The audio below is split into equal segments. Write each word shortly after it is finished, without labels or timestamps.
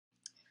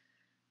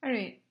All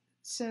right,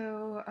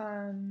 so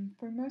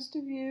for most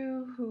of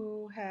you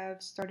who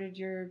have started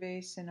your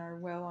vase and are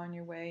well on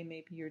your way,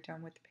 maybe you're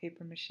done with the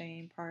paper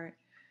mache part,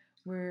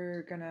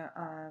 we're gonna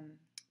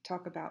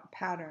talk about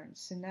patterns.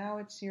 So now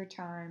it's your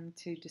time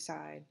to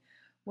decide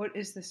what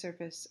is the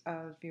surface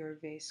of your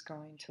vase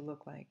going to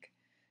look like.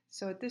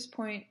 So at this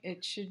point,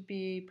 it should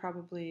be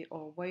probably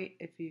all white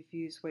if you've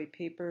used white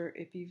paper.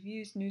 If you've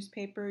used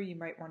newspaper, you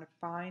might want to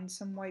find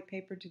some white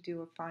paper to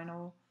do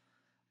a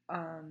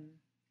um,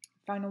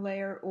 final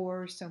layer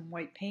or some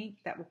white paint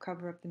that will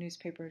cover up the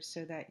newspaper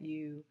so that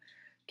you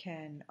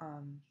can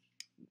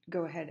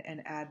go ahead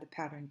and add the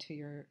pattern to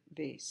your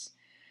vase.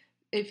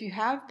 If you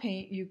have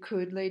paint, you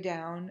could lay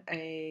down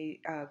a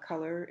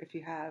color. If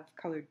you have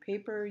colored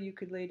paper, you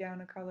could lay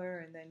down a color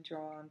and then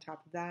draw on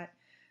top of that.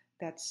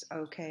 That's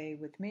okay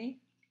with me.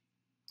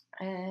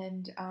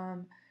 And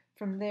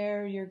from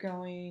there, you're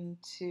going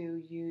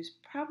to use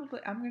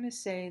I'm going to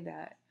say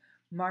that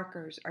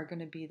markers are going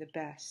to be the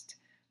best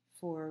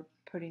for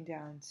putting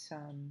down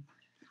some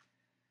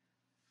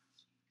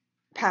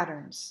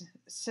patterns.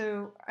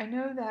 So I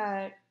know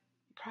that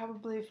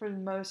probably for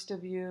most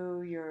of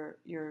you,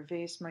 your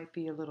vase might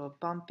be a little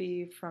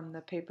bumpy from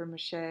the paper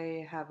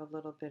mache, have a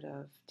little bit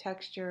of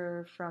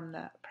texture from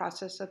the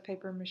process of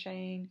paper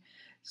macheing.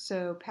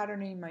 So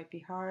patterning might be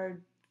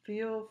hard.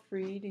 Feel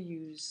free to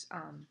use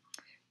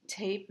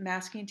tape,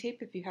 masking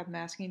tape, if you have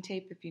masking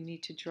tape, if you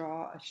need to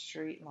draw a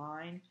straight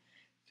line.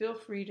 Feel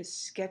free to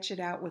sketch it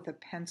out with a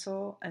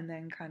pencil and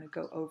then kind of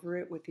go over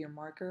it with your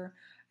marker.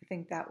 I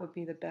think that would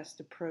be the best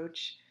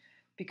approach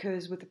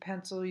because with a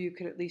pencil you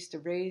could at least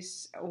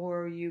erase,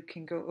 or you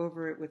can go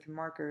over it with a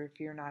marker if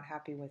you're not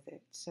happy with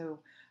it. So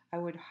I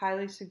would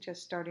highly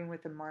suggest starting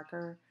with a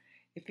marker.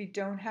 If you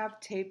don't have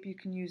tape, you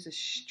can use a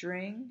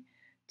string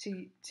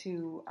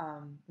to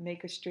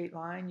make a straight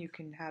line. You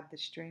can have the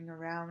string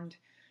around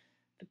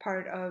the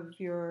part of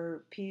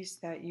your piece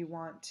that you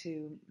want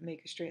to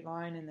make a straight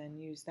line and then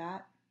use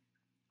that.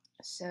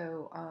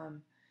 So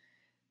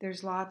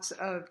there's lots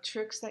of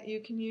tricks that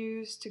you can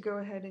use to go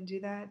ahead and do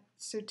that.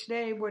 So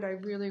today what I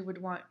really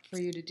would want for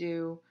you to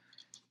do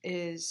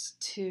is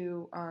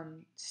to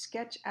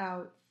sketch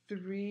out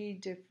 3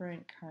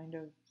 different kind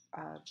of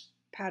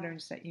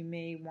patterns that you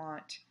may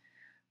want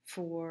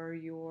for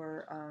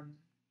your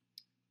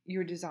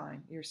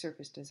design, your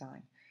surface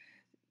design.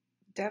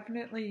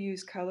 Definitely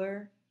use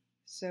color.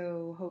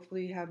 So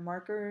hopefully you have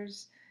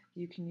markers.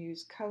 You can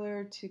use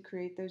color to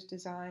create those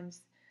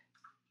designs.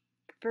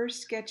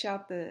 First sketch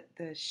out the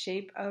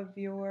shape of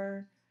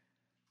your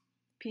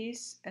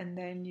piece, and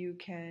then you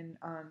can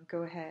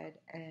go ahead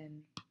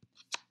and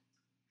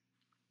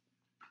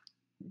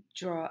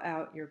draw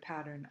out your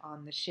pattern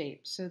on the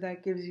shape. So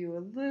that gives you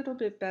a little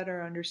bit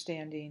better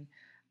understanding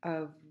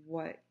of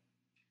what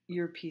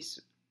your piece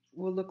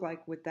will look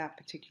like with that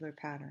particular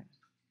pattern.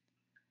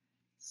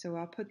 So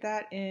I'll put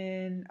that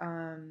in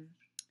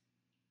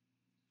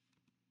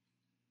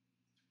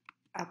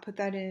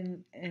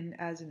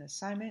as an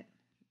assignment.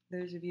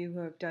 Those of you who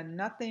have done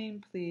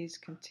nothing, please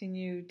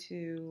continue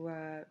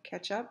to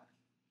catch up.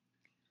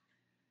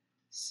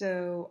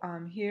 So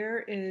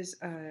here is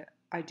an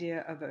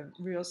idea of a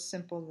real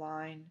simple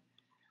line.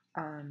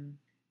 Oops,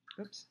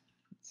 let's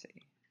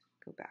see,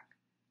 go back.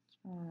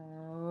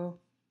 Oh,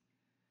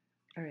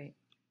 all right,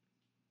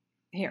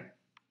 here.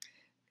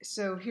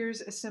 So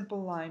here's a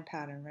simple line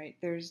pattern, right?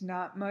 There's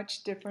not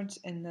much difference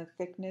in the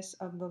thickness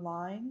of the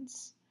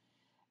lines,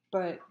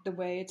 but the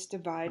way it's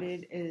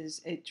divided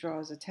is it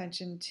draws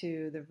attention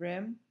to the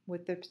rim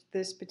with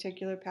this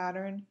particular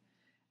pattern.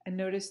 And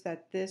notice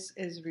that this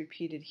is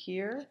repeated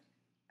here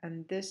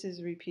and this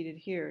is repeated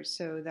here.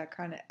 So that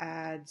kind of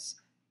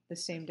adds the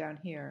same down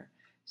here.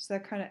 So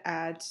that kind of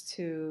adds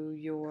to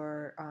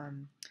your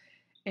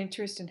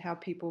interest in how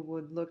people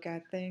would look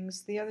at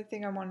things. The other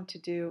thing I wanted to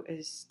do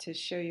is to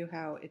show you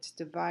how it's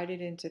divided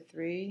into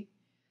 3.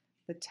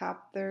 The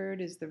top third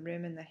is the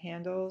rim and the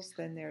handles.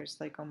 Then there's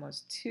like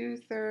almost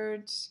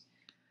 2/3,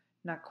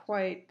 not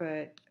quite,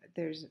 but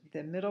there's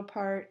the middle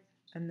part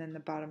and then the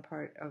bottom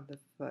part of the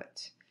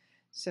foot.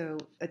 So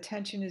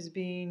attention is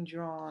being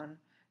drawn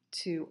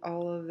to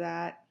all of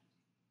that.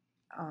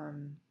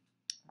 I'm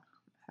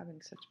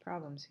having such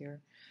problems here.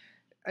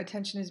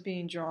 Attention is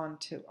being drawn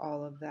to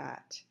all of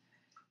that.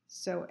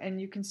 So, and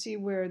you can see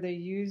where they're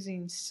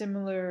using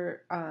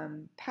similar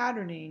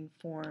patterning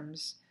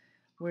forms,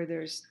 where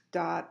there's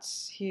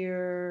dots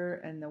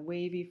here and the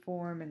wavy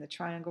form and the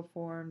triangle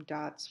form,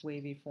 dots,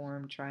 wavy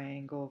form,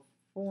 triangle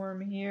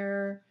form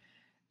here,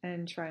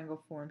 and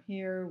triangle form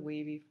here,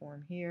 wavy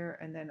form here,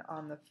 and then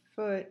on the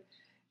foot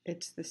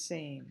it's the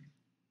same.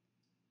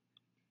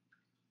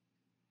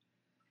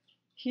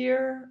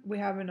 Here we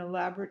have an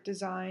elaborate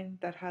design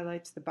that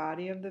highlights the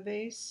body of the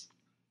vase.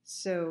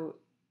 So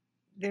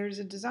there's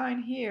a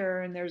design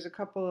here and there's a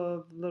couple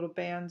of little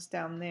bands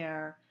down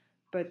there,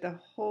 but the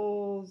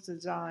whole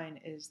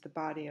design is the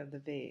body of the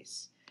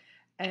vase.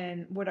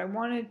 And what I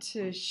wanted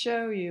to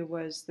show you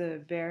was the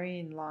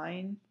varying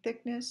line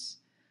thickness.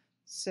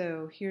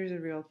 So here's a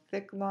real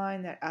thick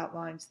line that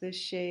outlines this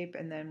shape,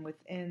 and then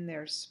within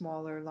there's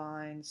smaller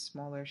lines,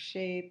 smaller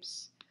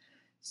shapes.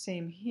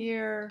 Same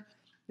here.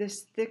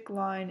 This thick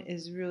line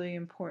is really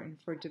important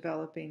for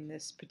developing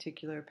this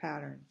particular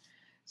pattern.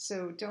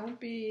 So don't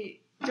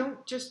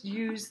just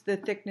use the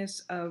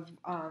thickness of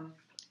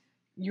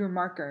your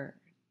marker.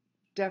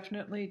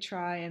 Definitely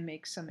try and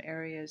make some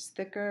areas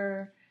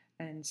thicker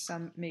and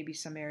maybe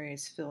some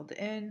areas filled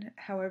in,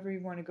 however you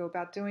want to go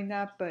about doing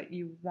that, but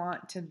you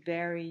want to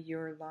vary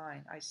your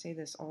line. I say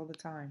this all the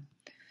time.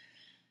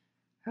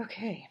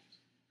 Okay,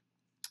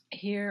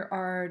 here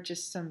are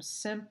just some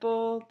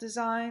simple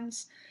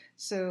designs.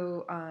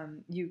 So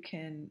you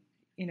can,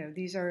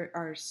 these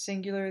are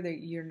singular, that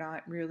you're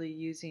not really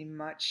using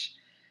much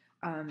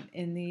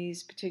in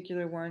these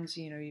particular ones.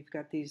 You've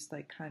got these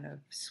like kind of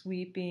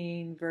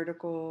sweeping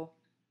vertical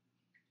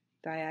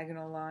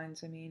diagonal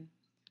lines, I mean.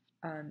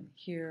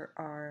 Here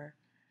are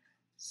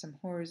some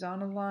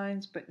horizontal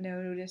lines, but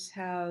notice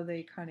how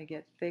they kind of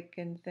get thick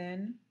and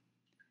thin.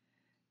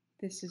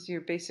 This is your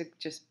basic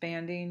just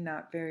banding,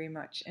 not very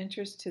much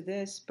interest to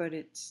this, but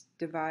it's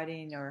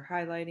dividing or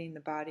highlighting the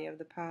body of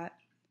the pot.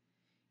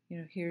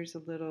 Here's a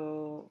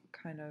little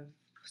kind of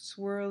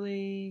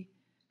swirly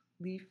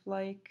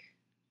leaf-like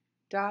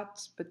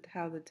dots, but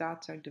how the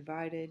dots are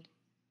divided.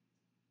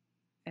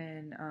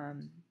 And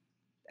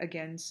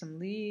again, some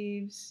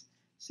leaves.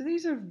 So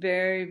these are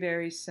very,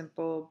 very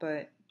simple,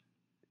 but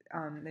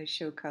they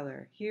show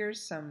color.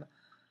 Here's some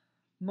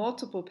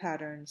multiple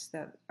patterns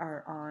that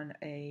are on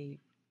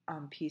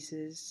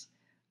pieces.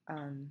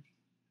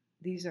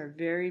 These are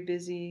very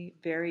busy,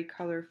 very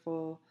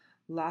colorful,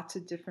 lots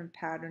of different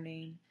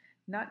patterning.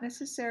 Not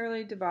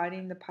necessarily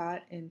dividing the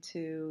pot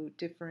into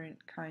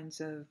different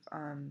kinds of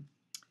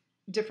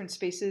different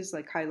spaces,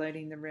 like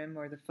highlighting the rim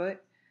or the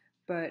foot,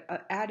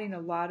 but adding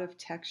a lot of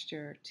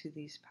texture to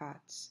these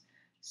pots.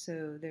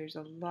 So there's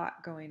a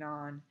lot going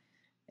on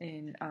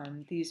in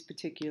these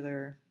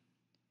particular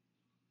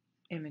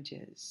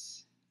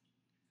images.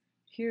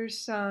 Here's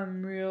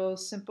some real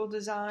simple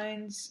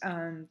designs.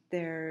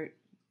 They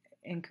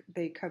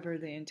cover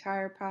the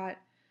entire pot,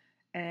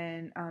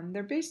 and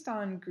they're based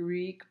on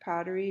Greek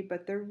pottery,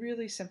 but they're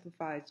really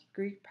simplified.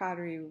 Greek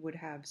pottery would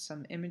have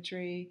some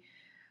imagery.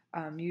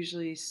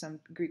 Usually some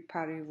Greek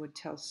pottery would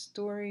tell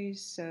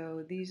stories,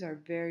 so these are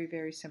very,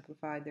 very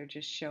simplified. They're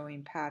just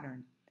showing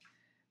pattern.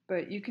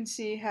 But you can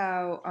see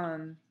how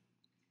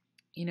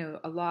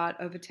a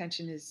lot of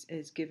attention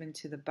is given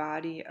to the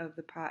body of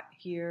the pot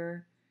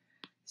here.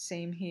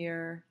 Same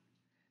here.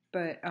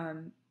 But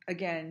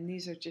again,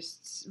 these are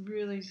just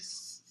really,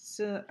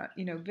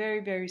 very,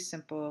 very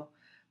simple,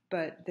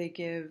 but they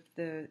give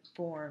the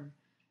form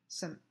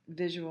some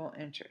visual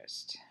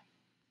interest.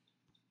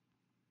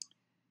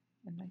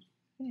 And I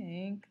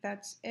think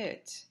that's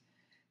it.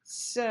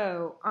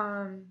 So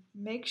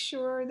make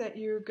sure that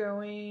you're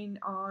going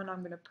on. I'm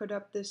going to put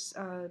up this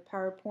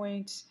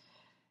PowerPoint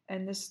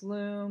and this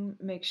loom.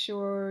 Make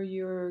sure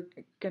you're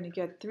going to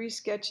get 3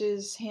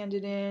 sketches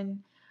handed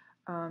in.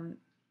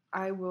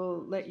 I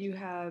will let you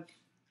have,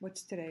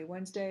 what's today,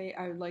 Wednesday?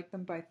 I would like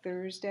them by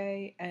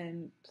Thursday,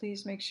 and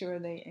please make sure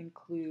they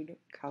include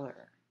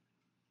color.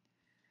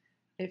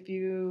 If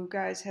you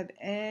guys have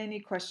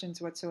any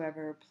questions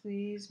whatsoever,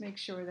 please make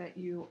sure that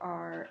you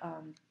are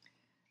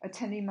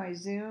attending my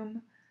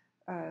Zoom.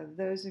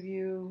 Those of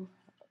you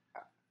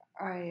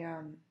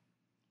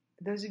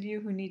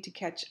who need to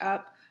catch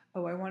up.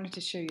 Oh, I wanted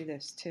to show you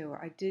this too.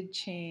 I did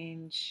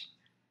change.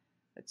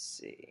 Let's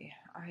see.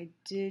 I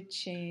did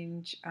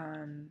change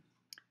a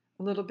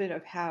little bit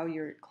of how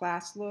your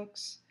class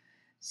looks.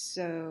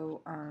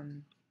 So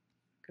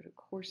go to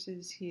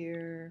courses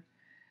here.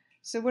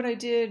 So what I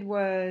did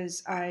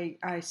was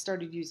I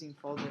started using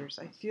folders.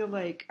 I feel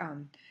like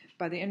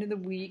by the end of the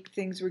week,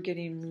 things were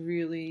getting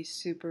really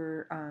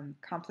super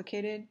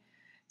complicated.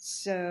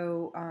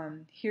 So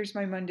here's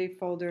my Monday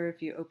folder.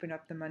 If you open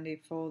up the Monday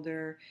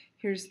folder,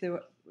 here's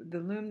the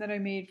loom that I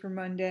made for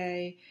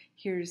Monday.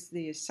 Here's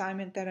the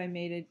assignment that I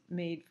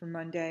made for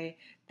Monday.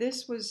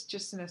 This was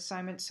just an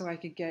assignment so I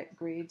could get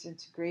grades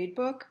into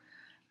gradebook,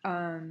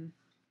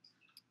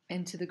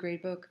 into the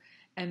gradebook.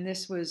 And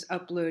this was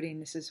uploading.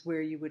 This is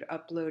where you would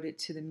upload it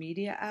to the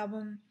media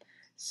album.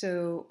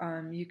 So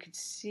you could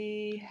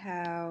see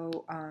how,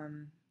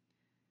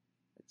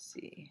 let's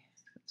see,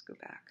 let's go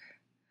back.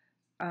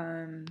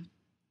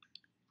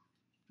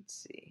 Let's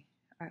see,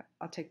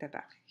 I'll take that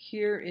back.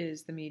 Here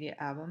is the media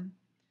album.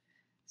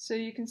 So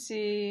you can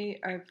see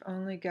I've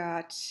only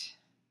got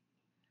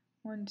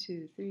 1,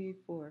 2, 3,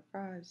 4,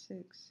 5,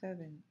 6,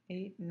 7,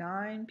 8,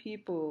 9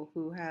 people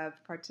who have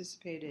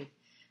participated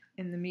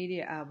in the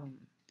media album.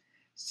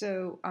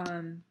 So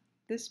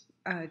this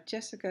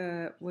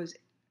Jessica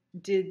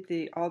did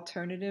the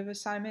alternative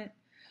assignment.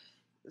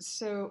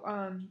 So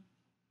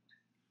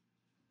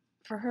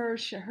for her,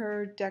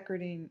 her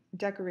decorating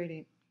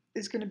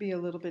is going to be a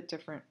little bit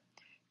different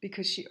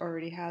because she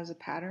already has a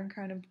pattern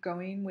kind of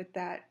going with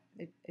that.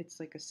 It's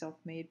like a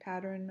self-made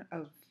pattern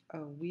of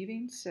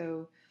weaving,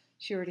 so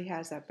she already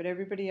has that. But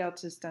everybody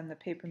else has done the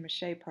paper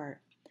mache part.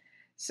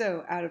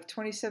 So out of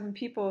 27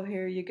 people,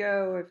 here you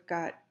go. I've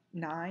got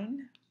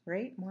 9,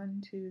 right?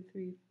 1, 2,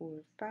 3, 4,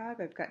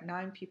 5. I've got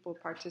 9 people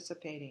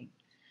participating.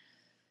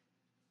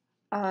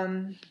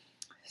 Um,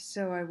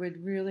 so I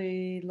would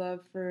really love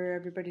for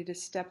everybody to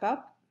step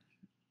up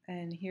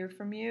and hear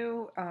from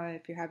you.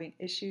 If you're having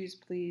issues,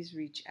 please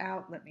reach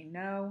out, let me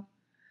know.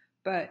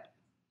 But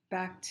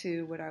back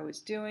to what I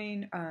was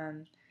doing.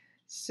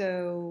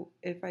 So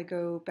if I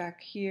go back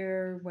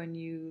here, when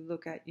you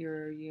look at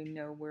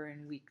we're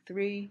in week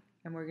 3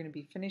 and we're going to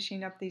be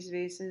finishing up these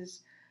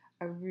vases.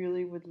 I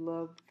really would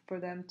love for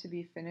them to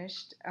be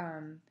finished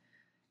and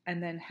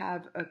then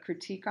have a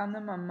critique on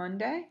them on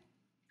Monday.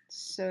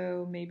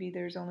 So maybe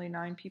there's only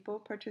 9 people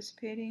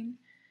participating.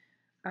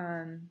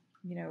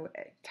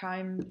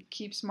 Time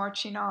keeps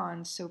marching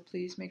on, so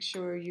please make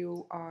sure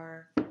you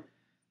are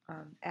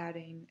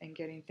adding and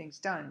getting things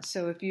done.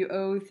 So if you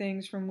owe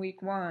things from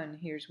week 1,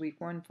 here's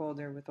week 1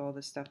 folder with all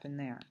the stuff in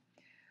there.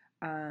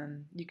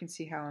 You can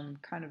see how I'm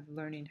kind of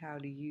learning how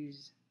to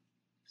use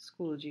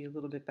Schoology a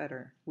little bit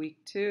better. Week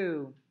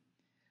 2,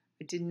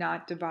 I did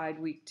not divide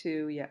week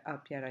 2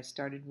 up yet. I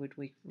started with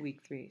week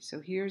 3. So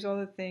here's all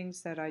the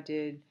things that I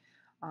did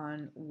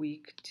on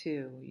week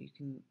 2. You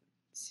can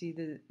see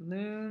the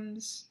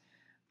looms.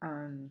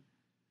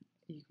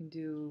 You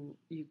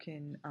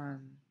can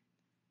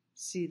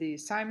see the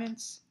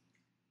assignments.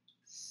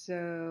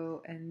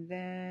 So, and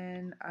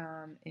then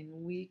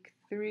in week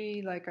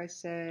 3, like I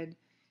said,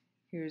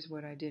 here's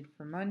what I did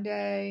for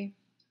Monday.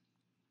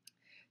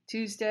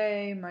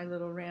 Tuesday, my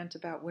little rant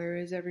about where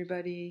is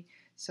everybody.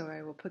 So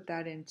I will put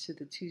that into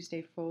the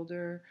Tuesday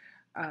folder.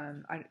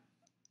 I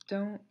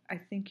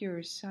think your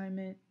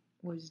assignment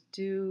was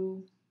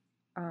due.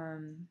 I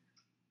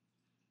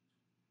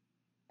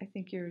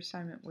think your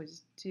assignment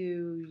was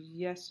due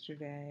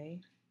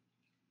yesterday.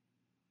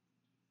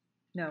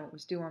 No, it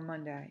was due on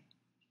Monday.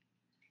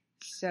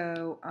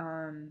 So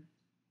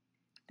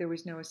there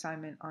was no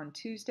assignment on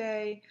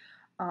Tuesday.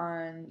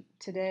 On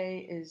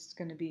today is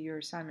going to be your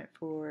assignment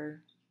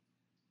for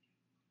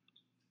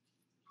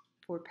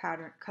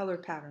color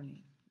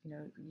patterning.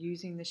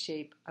 Using the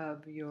shape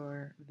of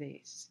your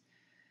vase.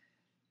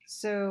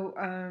 So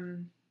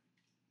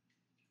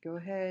go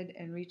ahead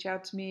and reach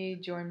out to me.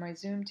 Join my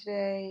Zoom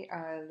today.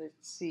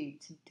 Let's see.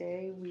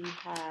 Today we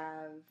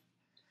have.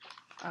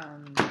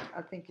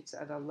 I think it's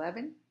at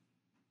 11.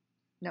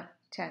 No,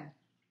 10.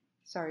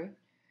 Sorry,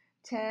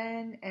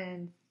 10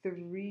 and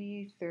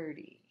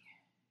 3:30.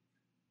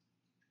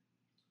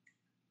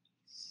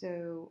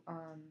 So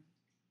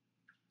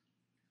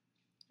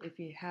if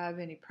you have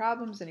any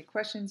problems, any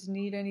questions,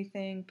 need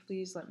anything,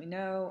 please let me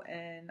know,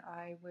 and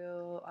I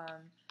will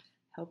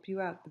help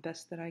you out the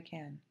best that I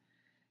can.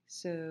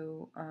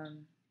 So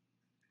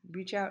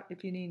reach out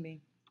if you need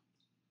me.